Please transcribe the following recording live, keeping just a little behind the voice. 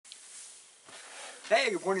Hey,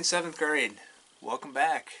 good morning, 7th grade. Welcome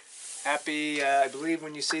back. Happy, I believe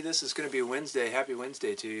when you see this, it's going to be Wednesday. Happy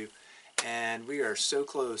Wednesday to you. And we are so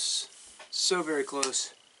close. So very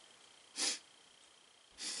close.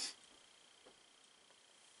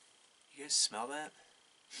 You guys smell that?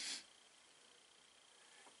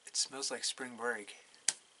 It smells like spring break.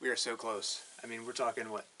 We are so close. I mean, we're talking,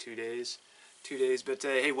 what, 2 days? 2 days. But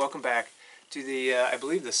hey, welcome back to the, I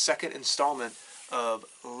believe, the second installment of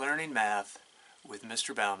Learning Math with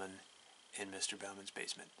Mr. Bauman in Mr. Bauman's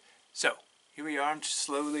basement. So, here we are. I'm just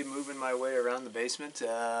slowly moving my way around the basement.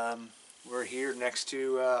 We're here next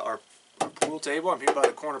to our pool table. I'm here by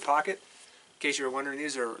the corner pocket. In case you were wondering,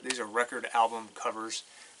 these are record album covers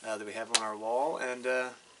that we have on our wall. And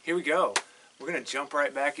here we go. We're going to jump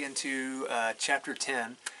right back into Chapter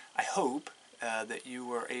 10. I hope that you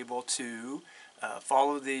were able to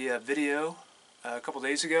follow the video a couple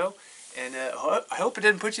days ago. And I hope it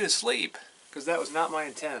didn't put you to sleep, because that was not my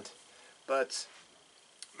intent. But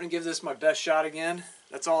I'm going to give this my best shot again.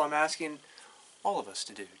 That's all I'm asking all of us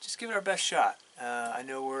to do. Just give it our best shot. I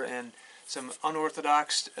know we're in some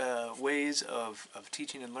unorthodox ways of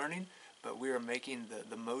teaching and learning, but we are making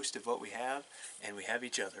the most of what we have, and we have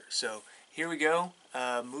each other. So here we go.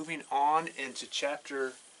 Moving on into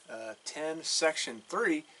Chapter 10, Section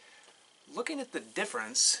 3, looking at the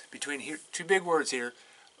difference between here, two big words here,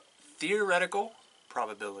 theoretical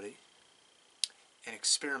probability and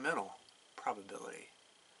experimental probability.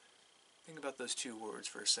 Think about those two words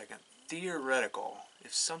for a second. Theoretical.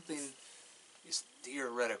 If something is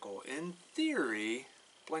theoretical, in theory,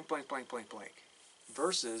 blank, blank, blank, blank, blank,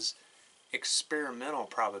 versus experimental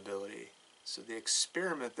probability. So the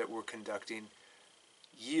experiment that we're conducting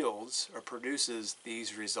yields or produces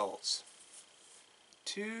these results.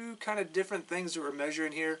 Two kind of different things that we're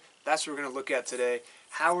measuring here. That's what we're going to look at today.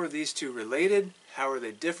 How are these two related? How are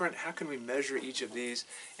they different? How can we measure each of these?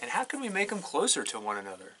 And how can we make them closer to one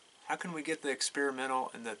another? How can we get the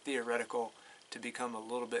experimental and the theoretical to become a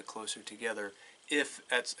little bit closer together if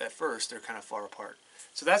at first they're kind of far apart?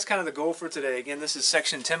 So that's kind of the goal for today. Again, this is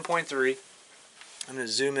section 10.3. I'm going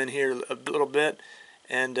to zoom in here a little bit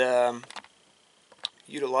and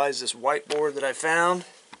utilize this whiteboard that I found.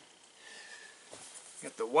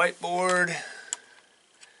 Got the whiteboard.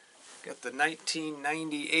 Got the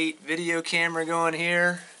 1998 video camera going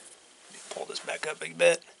here. Let me pull this back up a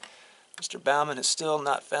bit. Mr. Bauman has still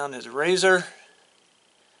not found his razor.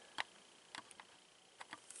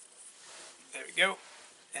 There we go.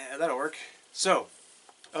 Yeah, that'll work. So,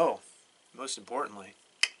 most importantly,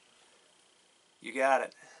 you got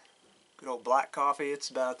it. Good old black coffee. It's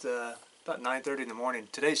about 9:30 in the morning.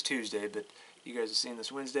 Today's Tuesday, but you guys have seen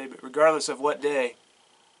this Wednesday. But regardless of what day,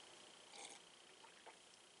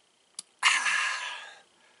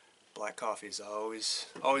 black coffee is always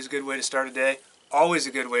a good way to start a day. Always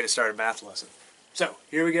a good way to start a math lesson. So,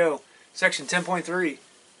 here we go. Section 10.3,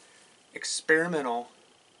 experimental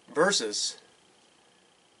versus,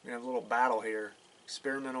 we're going to have a little battle here,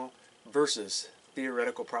 experimental versus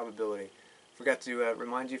theoretical probability. Forgot to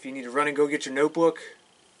remind you, if you need to run and go get your notebook,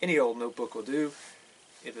 any old notebook will do.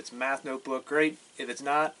 If it's math notebook, great. If it's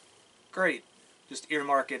not, great. Just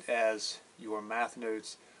earmark it as your math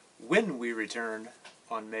notes. When we return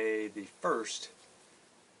on May the 1st,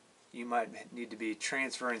 you might need to be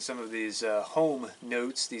transferring some of these home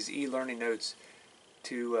notes, these e-learning notes,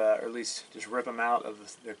 to, or at least just rip them out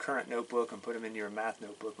of the current notebook and put them in your math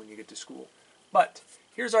notebook when you get to school. But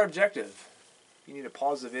here's our objective. If you need to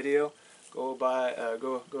pause the video, go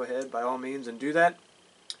ahead by all means and do that.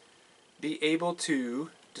 Be able to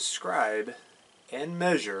describe and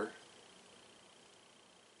measure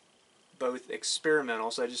both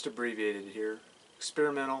experimental, so I just abbreviated it here,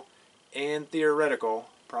 experimental and theoretical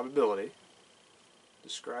probability.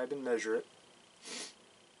 Describe and measure it.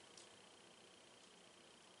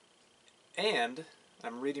 And,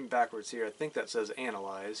 I'm reading backwards here, I think that says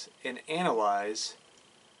analyze, and analyze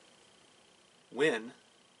when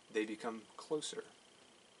they become closer.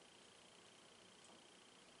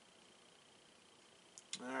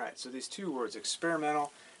 Alright, so these two words,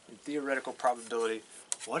 experimental and theoretical probability,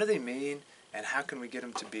 what do they mean and how can we get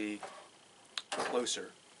them to be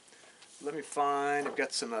closer? Let me find, I've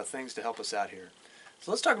got some things to help us out here.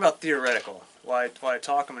 So let's talk about theoretical. While I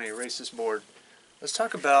talk, I'm going to erase this board. Let's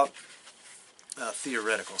talk about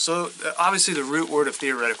theoretical. So obviously the root word of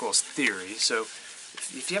theoretical is theory. So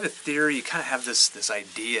if you have a theory, you kind of have this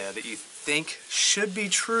idea that you think should be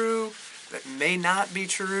true, that may not be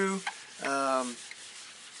true.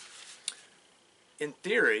 In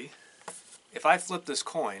theory, if I flip this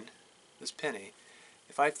coin, this penny,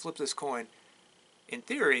 if I flip this coin, in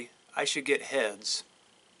theory, I should get heads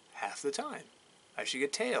half the time. I should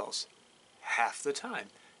get tails half the time.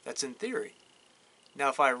 That's in theory. Now,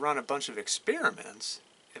 if I run a bunch of experiments,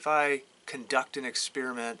 if I conduct an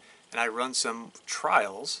experiment and I run some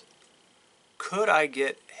trials, could I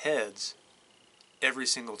get heads every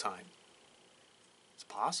single time? It's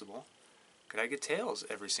possible. Could I get tails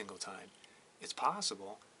every single time? It's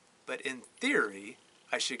possible. But in theory,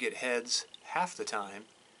 I should get heads half the time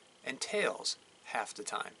and tails half the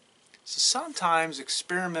time. So sometimes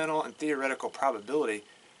experimental and theoretical probability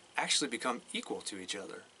actually become equal to each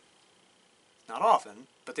other. Not often,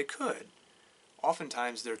 but they could.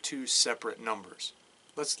 Oftentimes they're two separate numbers.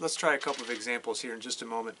 Let's try a couple of examples here in just a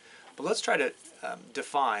moment. But let's try to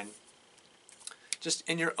define, just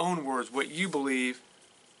in your own words, what you believe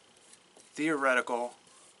theoretical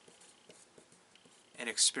and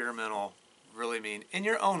experimental really mean in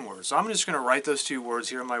your own words. So I'm just going to write those two words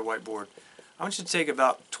here on my whiteboard. I want you to take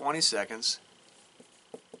about 20 seconds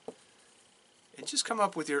and just come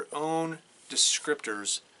up with your own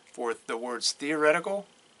descriptors for the words theoretical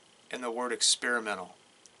and the word experimental.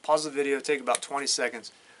 Pause the video, take about 20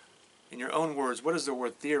 seconds. In your own words, what does the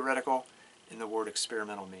word theoretical and the word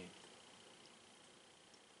experimental mean?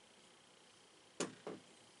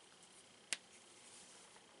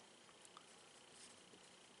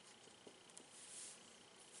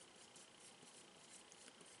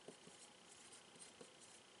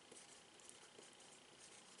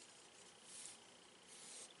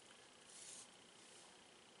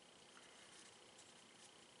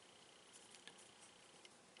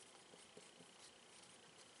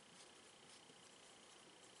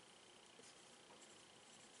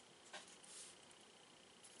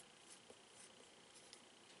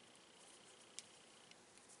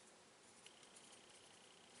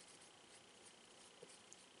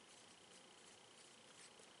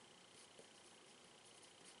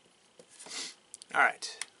 All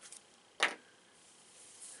right.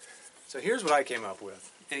 So here's what I came up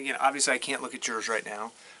with. And again, obviously I can't look at yours right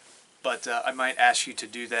now, but I might ask you to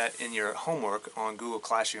do that in your homework on Google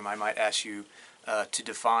Classroom. I might ask you to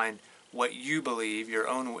define what you believe, in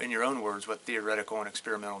your own words, what theoretical and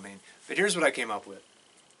experimental mean. But here's what I came up with.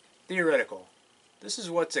 Theoretical. This is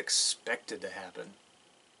what's expected to happen.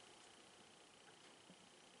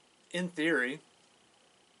 In theory,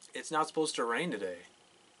 it's not supposed to rain today.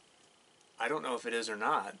 I don't know if it is or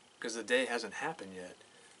not, because the day hasn't happened yet.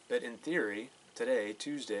 But in theory, today,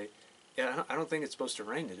 Tuesday, yeah, I don't think it's supposed to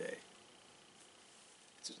rain today.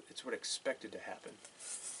 It's what expected to happen.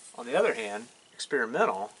 On the other hand,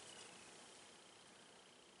 experimental,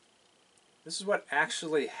 this is what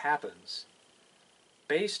actually happens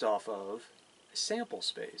based off of a sample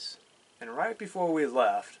space. And right before we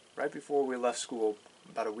left school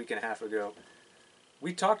about a week and a half ago,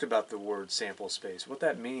 we talked about the word sample space, what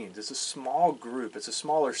that means. It's a small group, it's a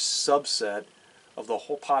smaller subset of the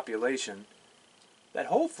whole population that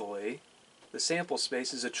hopefully the sample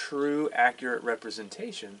space is a true, accurate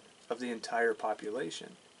representation of the entire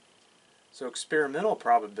population. So experimental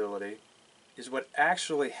probability is what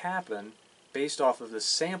actually happened based off of the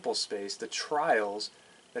sample space, the trials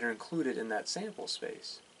that are included in that sample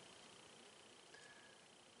space.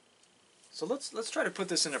 So let's try to put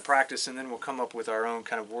this into practice, and then we'll come up with our own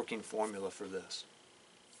kind of working formula for this.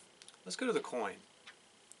 Let's go to the coin.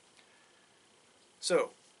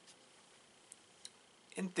 So,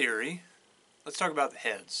 in theory, let's talk about the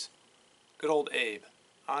heads. Good old Abe,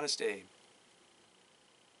 honest Abe.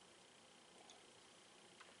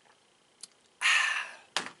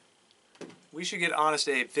 We should get honest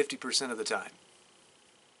Abe 50% of the time.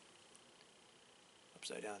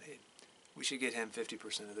 Upside down Abe. We should get him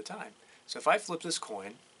 50% of the time. So if I flip this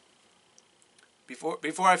coin, before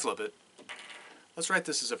I flip it, let's write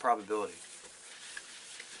this as a probability.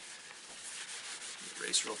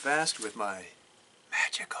 Erase real fast with my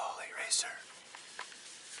magical eraser.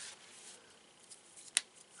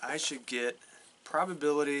 I should get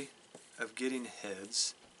probability of getting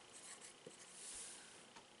heads.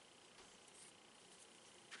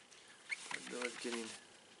 Probability of getting, I'm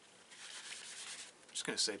just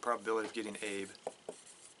going to say probability of getting Abe.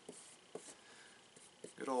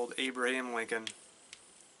 Good old Abraham Lincoln,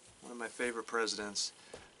 one of my favorite presidents.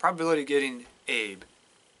 Probability of getting Abe,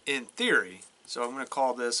 in theory, so I'm going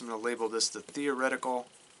to label this the theoretical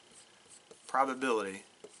probability.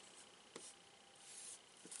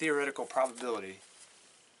 The theoretical probability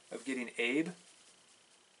of getting Abe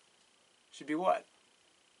should be what?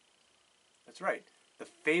 That's right. The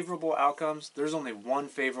favorable outcomes, there's only one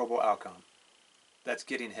favorable outcome. That's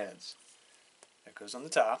getting heads. That goes on the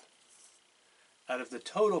top. Out of the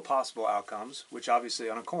total possible outcomes, which obviously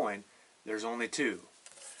on a coin, there's only two.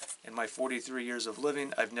 In my 43 years of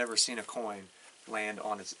living, I've never seen a coin land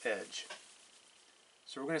on its edge.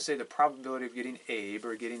 So we're going to say the probability of getting Abe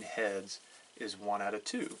or getting heads is 1 out of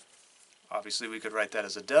 2. Obviously we could write that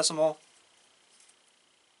as a decimal,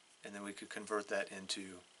 and then we could convert that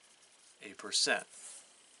into a percent.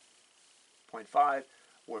 0.5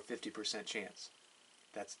 or 50% chance.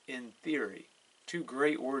 That's in theory. Two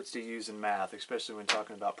great words to use in math, especially when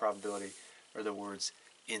talking about probability, are the words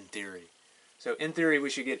in theory. So in theory we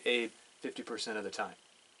should get Abe 50% of the time.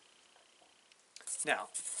 Now,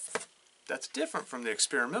 that's different from the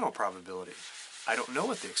experimental probability. I don't know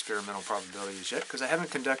what the experimental probability is yet because I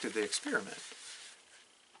haven't conducted the experiment.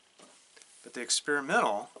 But the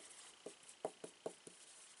experimental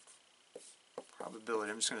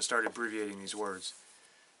probability, I'm just going to start abbreviating these words,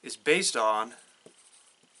 is based on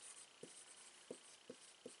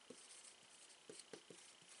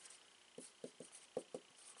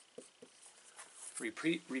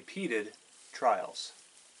repeated trials.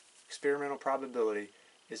 Experimental probability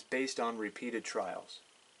is based on repeated trials.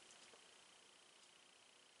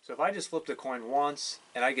 So if I just flip the coin once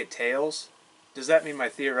and I get tails, does that mean my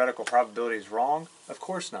theoretical probability is wrong? Of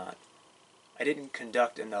course not. I didn't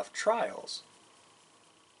conduct enough trials.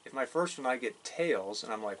 If my first one I get tails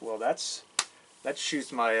and I'm like, well, that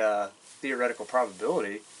shoots my theoretical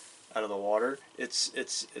probability out of the water, it's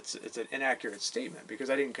an inaccurate statement because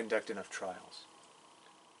I didn't conduct enough trials.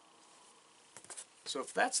 So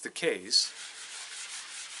if that's the case,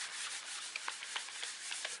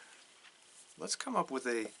 let's come up with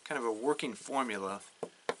a kind of a working formula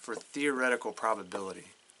for theoretical probability.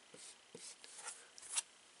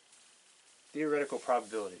 Theoretical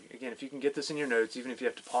probability. Again, if you can get this in your notes, even if you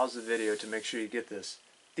have to pause the video to make sure you get this.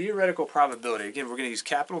 Theoretical probability, again, we're going to use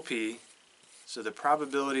capital P, so the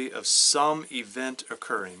probability of some event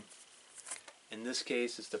occurring. In this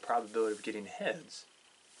case, it's the probability of getting heads.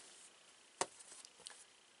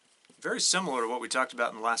 Very similar to what we talked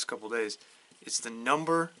about in the last couple of days. It's the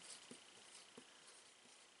number,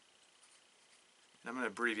 and I'm going to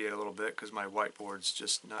abbreviate a little bit because my whiteboard's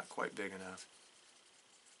just not quite big enough.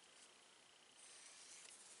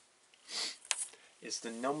 It's the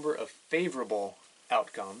number of favorable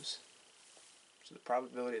outcomes, so the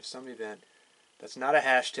probability of some event. That's not a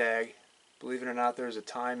hashtag. Believe it or not, there's a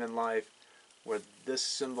time in life where this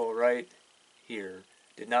symbol right here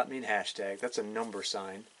did not mean hashtag. That's a number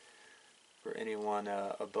sign for anyone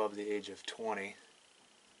above the age of 20.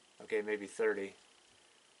 Okay, maybe 30.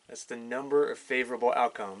 That's the number of favorable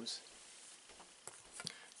outcomes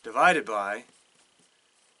divided by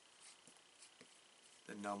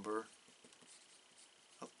the number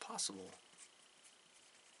of possible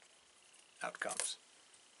outcomes.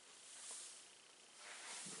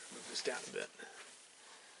 Move this down a bit.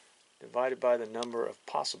 Divided by the number of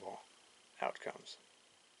possible outcomes.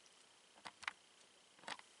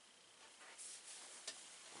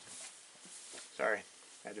 Sorry,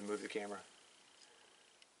 I had to move the camera.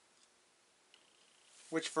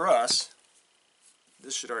 Which for us,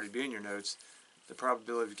 this should already be in your notes, the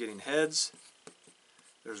probability of getting heads,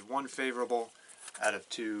 there's 1 favorable out of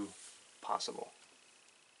 2 possible.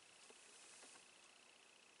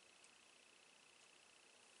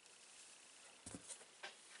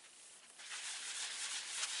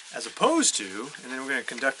 As opposed to, and then we're going to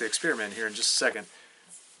conduct the experiment here in just a second,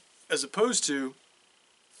 as opposed to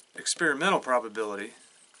experimental probability,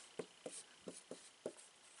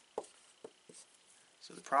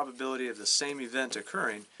 so the probability of the same event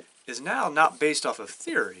occurring is now not based off of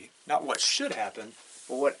theory, not what should happen,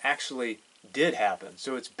 but what actually did happen.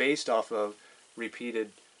 So it's based off of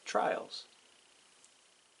repeated trials.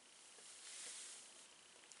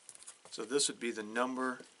 So this would be the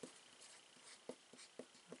number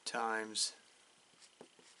of times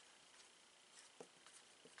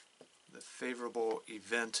the favorable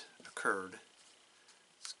event occurred.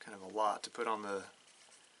 It's kind of a lot to put on the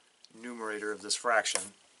numerator of this fraction.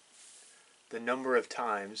 The number of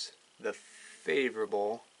times the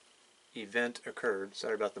favorable event occurred.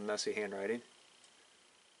 Sorry about the messy handwriting.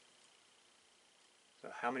 So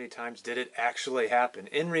how many times did it actually happen?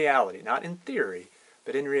 In reality, not in theory,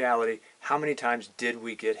 but in reality, how many times did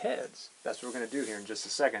we get heads? That's what we're going to do here in just a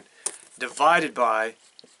second. Divided by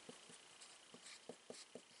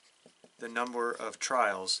the number of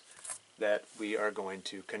trials that we are going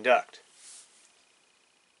to conduct.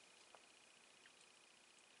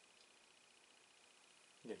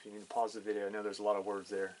 If you need to pause the video, I know there's a lot of words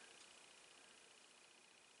there.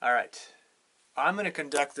 All right, I'm going to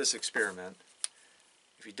conduct this experiment.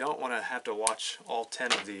 If you don't want to have to watch all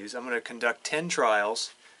 10 of these, I'm going to conduct 10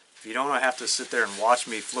 trials. If you don't want to have to sit there and watch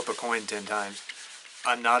me flip a coin 10 times,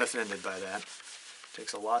 I'm not offended by that. It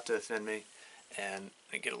takes a lot to offend me. And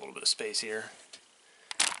I get a little bit of space here.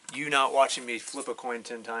 you not watching me flip a coin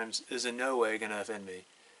 10 times is in no way going to offend me.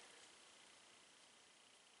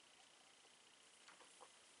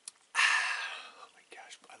 Oh my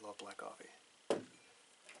gosh, I love black coffee.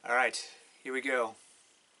 All right, here we go.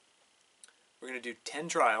 We're going to do 10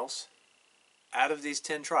 trials. Out of these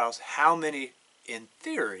 10 trials, how many, in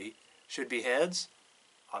theory, should be heads?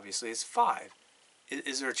 Obviously, it's 5.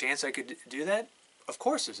 Is there a chance I could do that? Of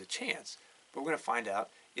course there's a chance, but we're going to find out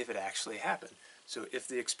if it actually happened. So if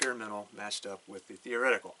the experimental matched up with the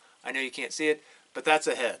theoretical. I know you can't see it, but that's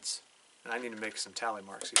a heads. And I need to make some tally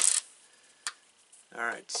marks here. All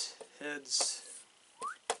right, heads,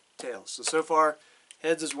 tails. So far,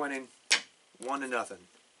 heads is winning 1-0.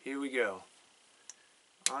 Here we go.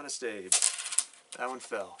 Honest Abe. That one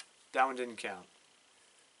fell. That one didn't count.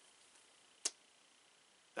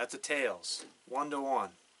 That's a tails. 1-1.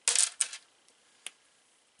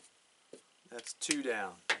 That's 2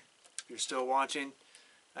 down. If you're still watching,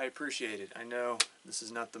 I appreciate it. I know this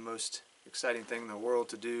is not the most exciting thing in the world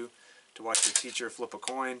to do, to watch your teacher flip a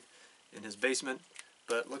coin in his basement,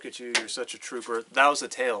 but look at you, you're such a trooper. That was the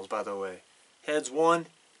tails, by the way. Heads 1,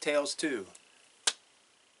 tails 2.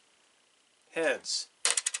 Heads.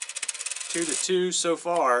 2-2 so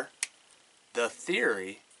far. The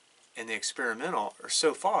theory and the experimental are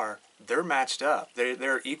so far, they're matched up.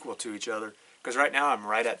 They're equal to each other. Because right now I'm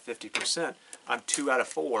right at 50%. I'm 2 out of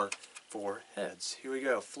 4 for heads. Here we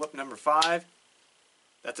go. Flip number 5.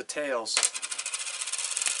 That's a tails.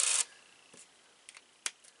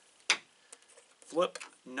 Flip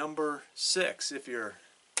number 6 if you're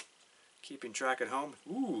keeping track at home.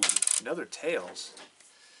 Ooh, another tails.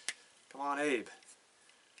 Come on, Abe.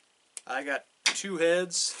 I got 2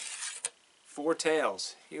 heads, 4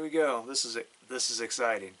 tails. Here we go. This is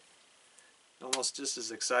exciting. Almost just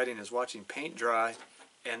as exciting as watching paint dry.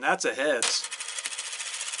 And that's a heads.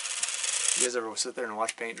 You guys ever sit there and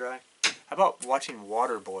watch paint dry? How about watching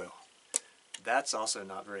water boil? That's also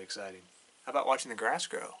not very exciting. How about watching the grass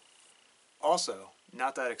grow? Also,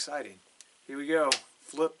 not that exciting. Here we go.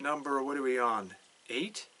 Flip number, what are we on?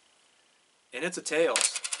 8? And it's a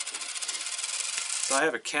tails. So I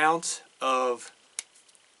have a count of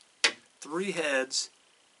 3 heads,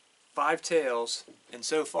 5 tails, and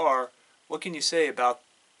so far, what can you say about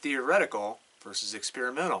theoretical versus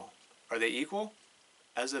experimental? Are they equal?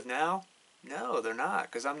 As of now, no, they're not,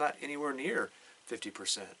 because I'm not anywhere near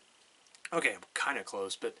 50%. Okay, I'm kind of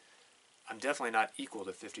close, but I'm definitely not equal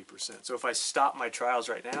to 50%. So if I stop my trials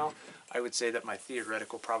right now, I would say that my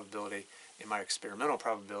theoretical probability and my experimental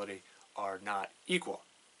probability are not equal.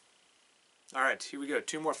 All right, here we go.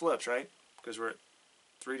 2 more flips, right? Because we're at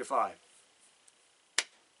 3-5.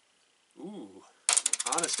 Ooh,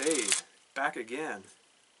 Honest Abe, back again.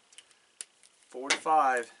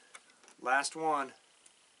 4-5. Last one.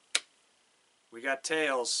 We got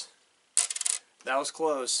tails. That was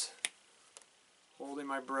close. Holding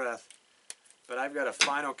my breath. But I've got a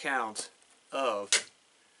final count of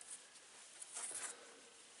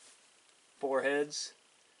 4 heads,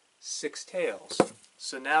 6 tails.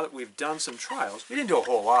 So now that we've done some trials, we didn't do a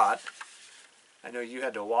whole lot. I know you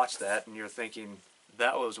had to watch that and you're thinking,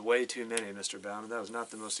 that was way too many, Mr. Bauman. That was not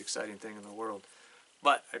the most exciting thing in the world.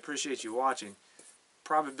 But I appreciate you watching.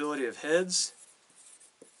 Probability of heads,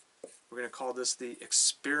 we're going to call this the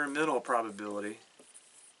experimental probability.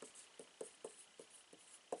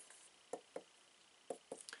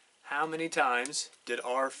 How many times did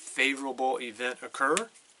our favorable event occur?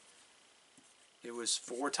 It was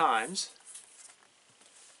 4 times.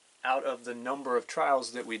 Out of the number of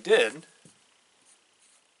trials that we did,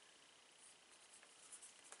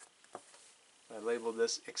 I labeled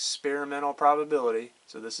this experimental probability,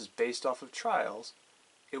 so this is based off of trials.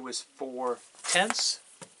 It was 4/10,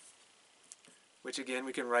 which again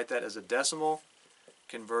we can write that as a decimal,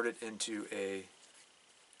 convert it into a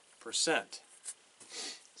percent.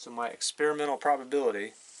 So my experimental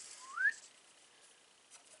probability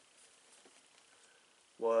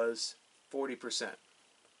was 40%.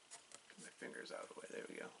 Fingers out of the way. There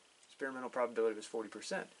we go. Experimental probability was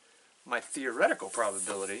 40%. My theoretical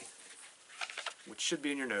probability, which should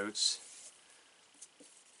be in your notes,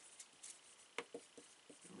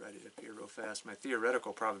 I'll write it up here real fast. My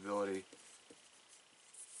theoretical probability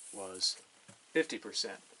was 50%.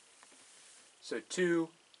 So 2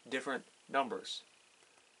 different numbers.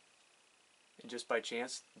 And just by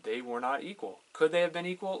chance, they were not equal. Could they have been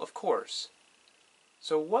equal? Of course.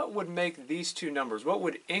 So what would make these 2 numbers, what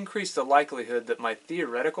would increase the likelihood that my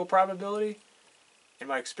theoretical probability and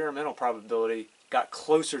my experimental probability got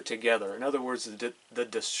closer together? In other words, the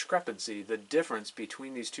discrepancy, the difference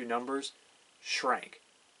between these 2 numbers shrank.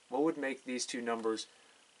 What would make these 2 numbers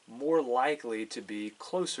more likely to be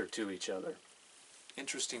closer to each other?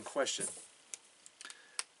 Interesting question.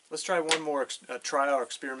 Let's try one more trial or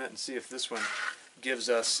experiment and see if this one gives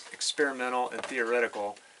us experimental and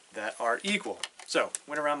theoretical that are equal. So,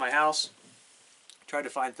 went around my house, tried to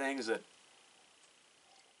find things that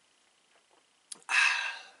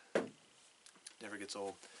never gets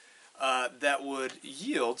old, that would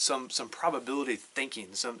yield some probability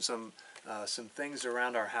thinking, some things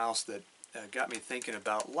around our house that got me thinking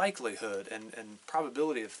about likelihood and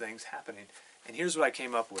probability of things happening. And here's what I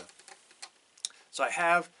came up with. So I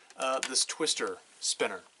have this twister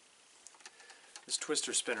spinner. This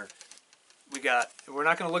twister spinner. We're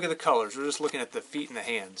not going to look at the colors. We're just looking at the feet and the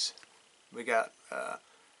hands. We got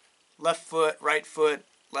left foot,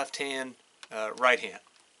 left hand, right hand.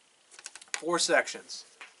 4 sections.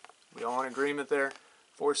 We all in agreement there?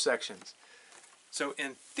 4 sections. So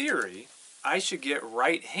in theory, I should get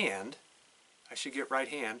right hand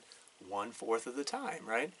 1/4 of the time,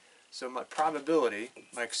 right? So my probability,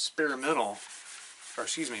 my theoretical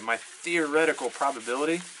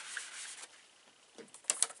probability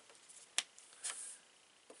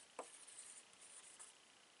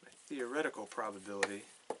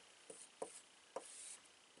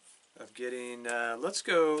of getting, let's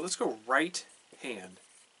go right hand.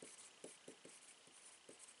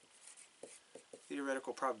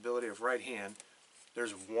 Theoretical probability of right hand.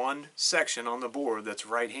 There's 1 section on the board that's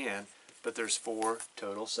right hand, but there's 4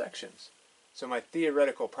 total sections. So my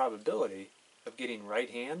theoretical probability of getting right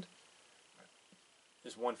hand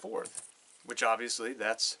is 1/4, which obviously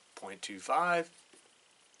that's 0.25,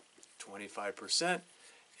 25%.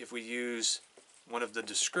 If we use one of the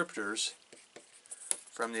descriptors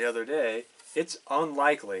from the other day, it's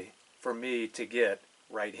unlikely for me to get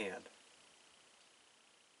right hand.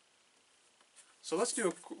 So let's do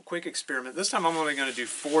a quick experiment. This time I'm only going to do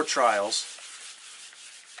 4 trials.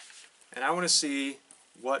 And I want to see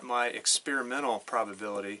what my experimental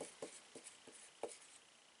probability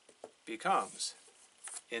becomes.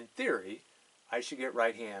 In theory, I should get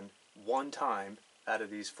right hand 1 time out of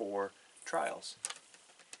these 4 trials.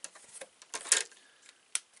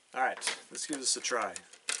 Alright, let's give this a try.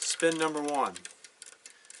 Spin number 1.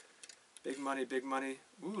 Big money, big money.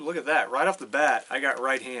 Ooh, look at that. Right off the bat, I got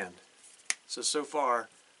right hand. So far,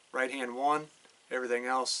 right hand 1, everything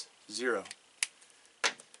else 0.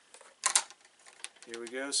 Here we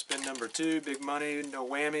go, spin number 2, big money, no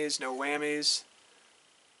whammies, no whammies.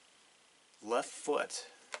 Left foot.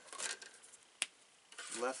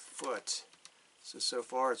 Left foot. So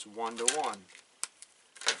far it's 1 to 1.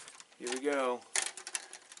 Here we go.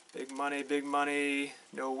 Big money,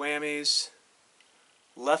 no whammies.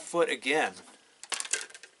 Left foot again.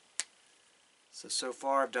 So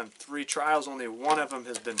far I've done 3 trials, only 1 of them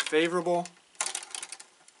has been favorable.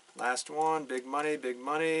 Last one, big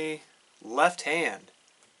money, left hand.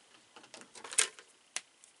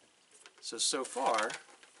 So far,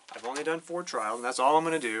 I've only done 4 trials, and that's all I'm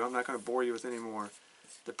going to do. I'm not going to bore you with any more.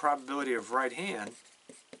 The probability of right hand,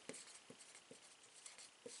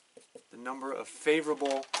 the number of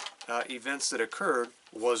favorable events that occurred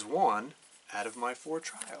was 1 out of my 4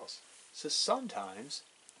 trials. So sometimes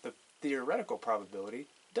the theoretical probability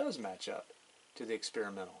does match up to the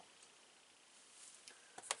experimental.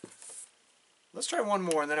 Let's try one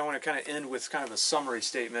more, and then I want to kind of end with kind of a summary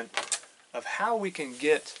statement of how we can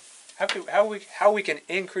get, how we can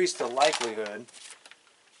increase the likelihood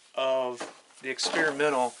of the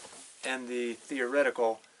experimental and the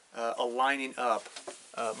theoretical aligning up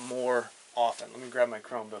more often. Let me grab my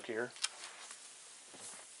Chromebook here.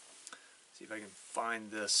 See if I can find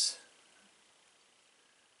this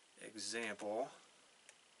example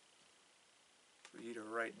for you to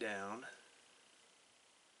write down.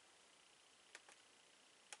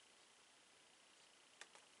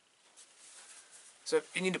 So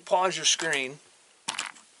if you need to pause your screen,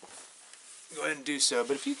 go ahead and do so.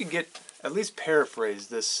 But if you could at least paraphrase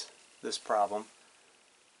this problem.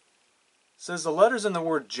 It says the letters in the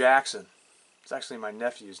word Jackson. It's actually my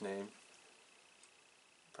nephew's name.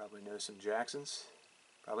 Probably know some Jacksons.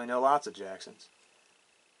 Probably know lots of Jacksons.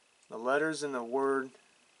 The letters in the word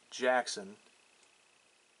Jackson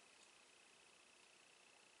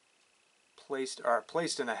are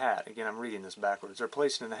placed in a hat. Again, I'm reading this backwards. They're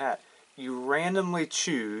placed in a hat. You randomly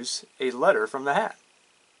choose a letter from the hat.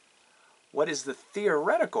 What is the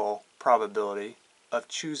theoretical probability of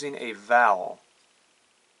choosing a vowel?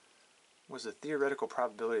 What is the theoretical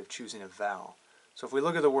probability of choosing a vowel? So if we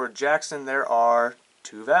look at the word Jackson, there are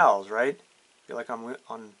 2 vowels, right? I feel like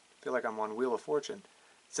I'm on Wheel of Fortune.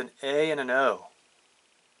 It's an A and an O.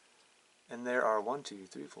 And there are 1, 2,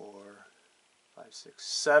 3, 4, 5, 6,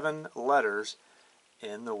 7 letters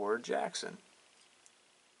in the word Jackson.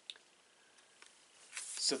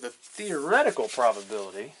 So the theoretical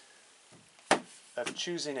probability of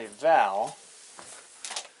choosing a vowel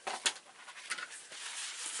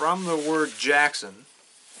from the word Jackson,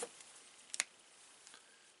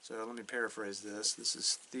 so let me paraphrase this. This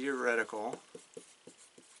is theoretical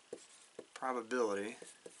probability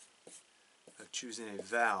of choosing a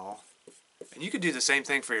vowel. And you could do the same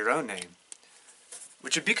thing for your own name,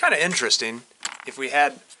 which would be kind of interesting if we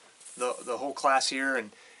had the whole class here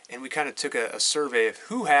and we kind of took a survey of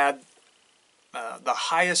who had the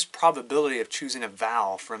highest probability of choosing a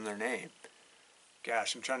vowel from their name.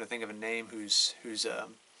 Gosh, I'm trying to think of a name whose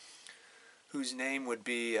name would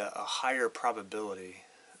be a higher probability.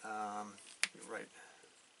 Right.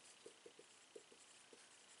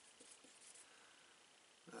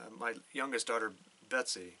 My youngest daughter,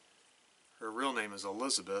 Betsy, her real name is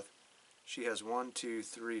Elizabeth. She has 1, 2,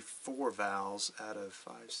 3, 4 vowels out of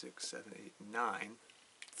 5, 6, 7, 8, 9.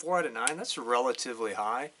 4 out of 9, that's relatively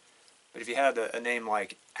high. But if you had a name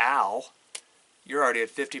like Al, you're already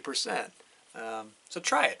at 50%. So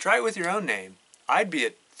try it. Try it with your own name. I'd be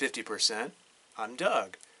at 50%. I'm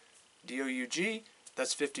Doug. D-O-U-G,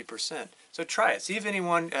 that's 50%. So try it. See if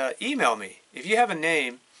anyone, email me. If you have a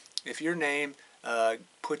name, if your name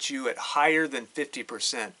puts you at higher than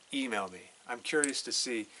 50%, email me. I'm curious to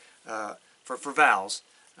see, for vowels,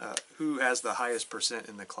 who has the highest percent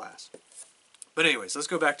in the class. But anyways, let's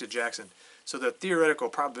go back to Jackson. So the theoretical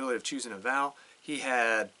probability of choosing a vowel, he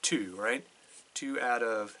had 2, right? 2 out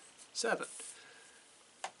of 7.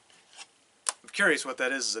 I'm curious what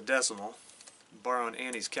that is as a decimal. I'm borrowing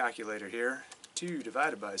Annie's calculator here. 2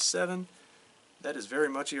 divided by 7. That is very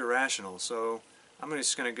much irrational. So I'm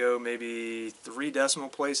just going to go maybe 3 decimal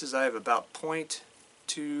places. I have about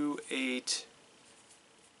 0.285.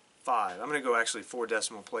 I'm going to go actually 4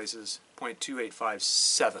 decimal places.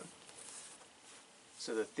 0.2857.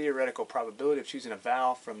 So the theoretical probability of choosing a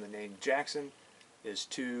vowel from the name Jackson is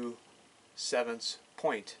 2/7,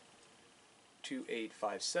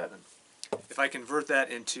 0.2857. If I convert that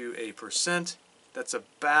into a percent, that's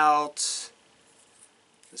about,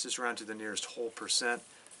 let's just round to the nearest whole percent,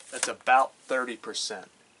 that's about 30%.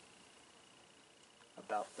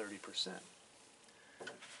 About 30%.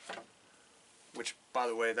 Which, by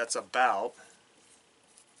the way, that's about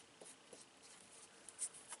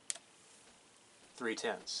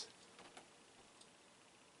 3/10.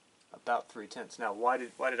 About 3/10. Now, why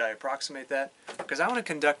did I approximate that? Because I want to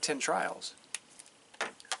conduct 10 trials.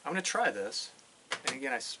 I'm going to try this, and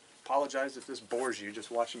again, I apologize if this bores you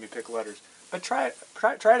just watching me pick letters. But try it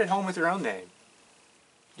at home with your own name.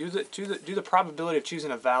 Do the probability of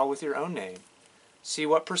choosing a vowel with your own name. See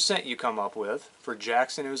what percent you come up with. For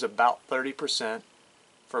Jackson, it was about 30%.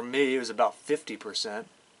 For me, it was about 50%.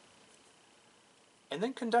 And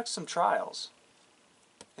then conduct some trials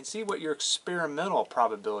and see what your experimental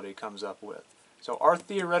probability comes up with. So our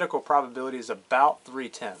theoretical probability is about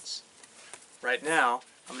 3/10. Right now,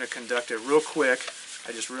 I'm going to conduct it real quick.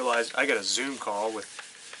 I just realized I got a Zoom call with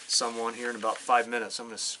someone here in about 5 minutes. I'm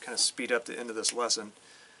going to kind of speed up the end of this lesson.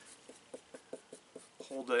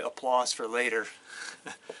 Hold the applause for later.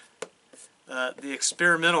 The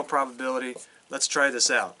experimental probability, let's try this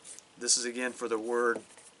out. This is again for the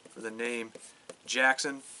name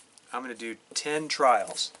Jackson. I'm going to do 10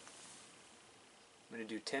 trials. I'm going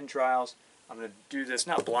to do 10 trials. I'm going to do this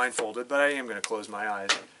not blindfolded, but I am going to close my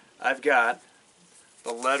eyes. I've got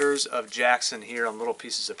the letters of Jackson here on little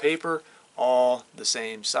pieces of paper, all the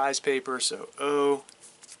same size paper. So O,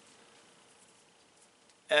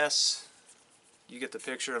 S, you get the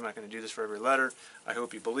picture. I'm not going to do this for every letter. I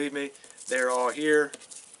hope you believe me. They're all here.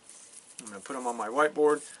 I'm going to put them on my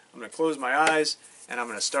whiteboard. I'm going to close my eyes, and I'm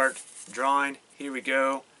going to start drawing. Here we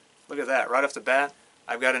go. Look at that. Right off the bat,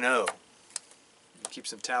 I've got an O. Keep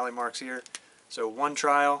some tally marks here. So 1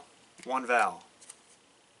 trial, 1 vowel.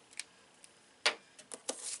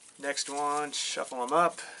 Next one, shuffle them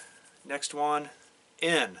up. Next one,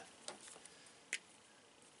 N.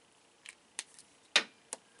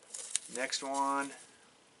 Next one,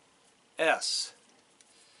 S.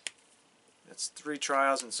 That's 3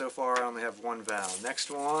 trials, and so far I only have 1 vowel.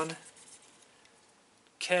 Next one,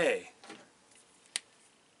 K.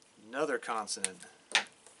 Another consonant.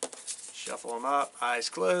 Shuffle them up, eyes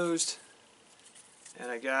closed.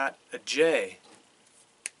 And I got a J.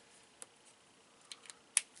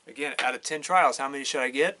 Again, out of 10 trials, how many should I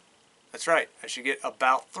get? That's right, I should get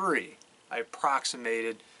about 3. I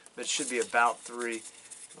approximated, but it should be about 3.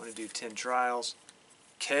 I want to do 10 trials.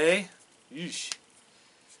 K. Yeesh.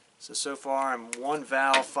 So far I'm 1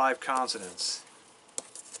 vowel, 5 consonants.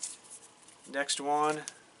 Next one,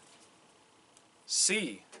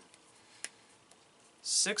 C,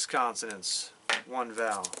 6 consonants, 1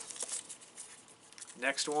 vowel.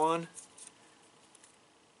 Next one,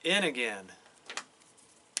 N again.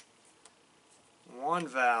 1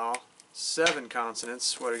 vowel, 7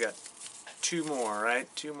 consonants. What do we got? 2 more,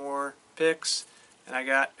 right? 2 more picks, and I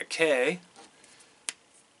got a K.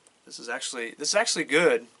 This is actually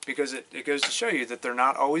good because it goes to show you that they're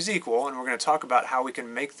not always equal, and we're going to talk about how we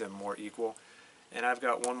can make them more equal. And I've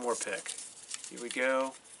got one more pick. Here we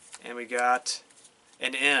go, and we got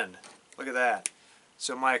an N. Look at that.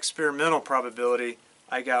 So my experimental probability,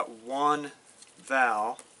 I got 1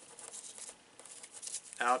 vowel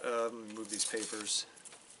out of, let me move these papers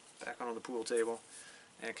back onto the pool table,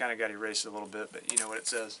 and it kind of got erased a little bit, but you know what it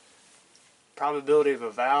says. Probability of a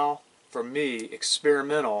vowel, for me,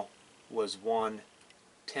 experimental, was 1/10.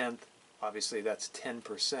 Obviously that's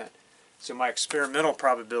 10%. So my experimental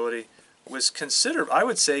probability was I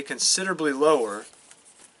would say considerably lower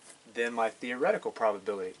than my theoretical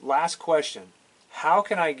probability. Last question, how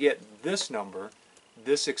can I get this number,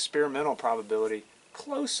 this experimental probability,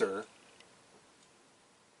 closer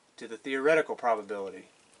to the theoretical probability?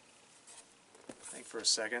 Think for a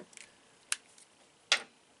second.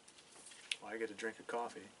 Well, I get a drink of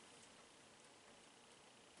coffee.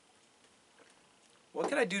 What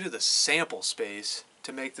can I do to the sample space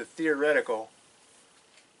to make the theoretical?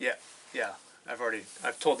 Yeah,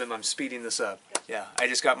 I've told them I'm speeding this up. Yeah, I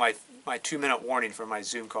just got my 2-minute warning from my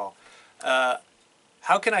Zoom call.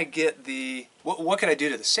 How can I get what can I do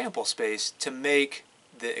to the sample space to make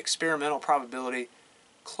the experimental probability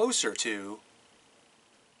closer to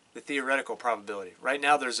the theoretical probability? Right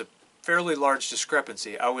now there's a fairly large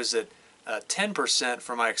discrepancy. I was at 10%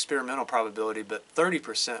 for my experimental probability, but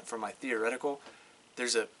 30% for my theoretical.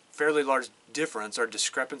 There's a fairly large difference or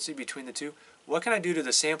discrepancy between the two. What can I do to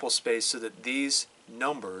the sample space so that these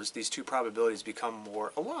numbers, these two probabilities, become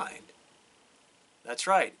more aligned? That's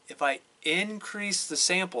right. If I increase the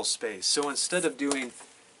sample space, so instead of doing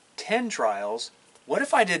 10 trials, what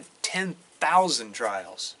if I did 10,000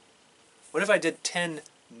 trials? What if I did 10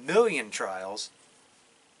 million trials?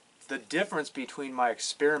 The difference between my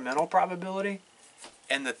experimental probability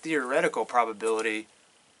and the theoretical probability,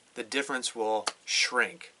 the difference will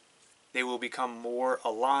shrink. They will become more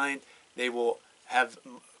aligned. They will have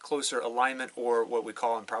closer alignment, or what we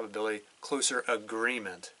call in probability, closer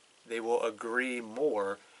agreement. They will agree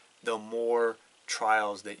more the more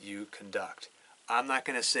trials that you conduct. I'm not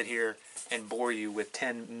going to sit here and bore you with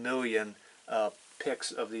 10 million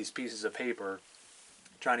pics of these pieces of paper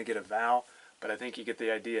trying to get a vowel, but I think you get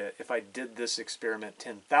the idea. If I did this experiment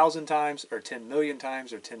 10,000 times or 10 million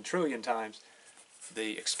times or 10 trillion times,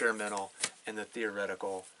 the experimental and the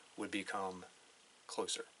theoretical would become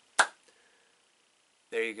closer.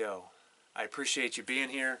 There you go. I appreciate you being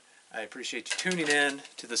here. I appreciate you tuning in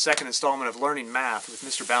to the second installment of Learning Math with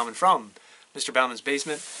Mr. Bauman from Mr. Bauman's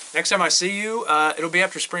Basement. Next time I see you, it'll be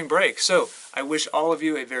after spring break. So I wish all of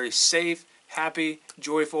you a very safe, happy,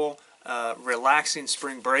 joyful, relaxing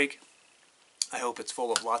spring break. I hope it's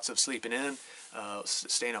full of lots of sleeping in,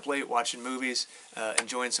 staying up late, watching movies,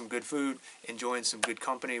 enjoying some good food, enjoying some good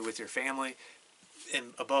company with your family.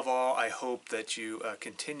 And above all, I hope that you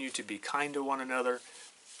continue to be kind to one another,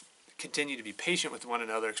 continue to be patient with one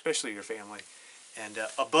another, especially your family. And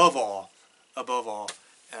above all,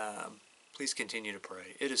 please continue to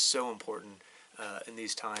pray. It is so important in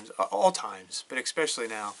these times, all times, but especially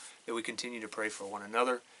now, that we continue to pray for one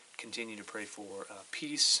another, continue to pray for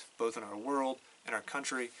peace, both in our world and our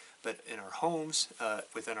country, but in our homes,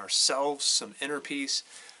 within ourselves, some inner peace,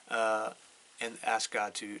 and ask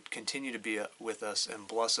God to continue to be with us and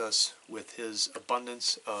bless us with His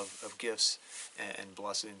abundance of gifts and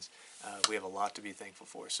blessings. We have a lot to be thankful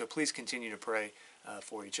for. So please continue to pray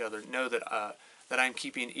for each other. Know that that I'm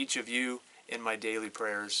keeping each of you in my daily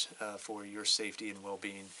prayers for your safety and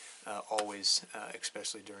well-being, always,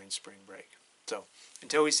 especially during spring break. So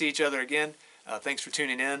until we see each other again, thanks for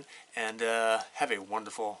tuning in, and have a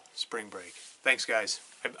wonderful spring break. Thanks, guys.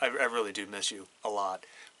 I really do miss you a lot.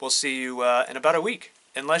 We'll see you in about a week.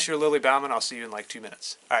 Unless you're Lily Bauman, I'll see you in like 2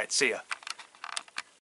 minutes. All right, see ya.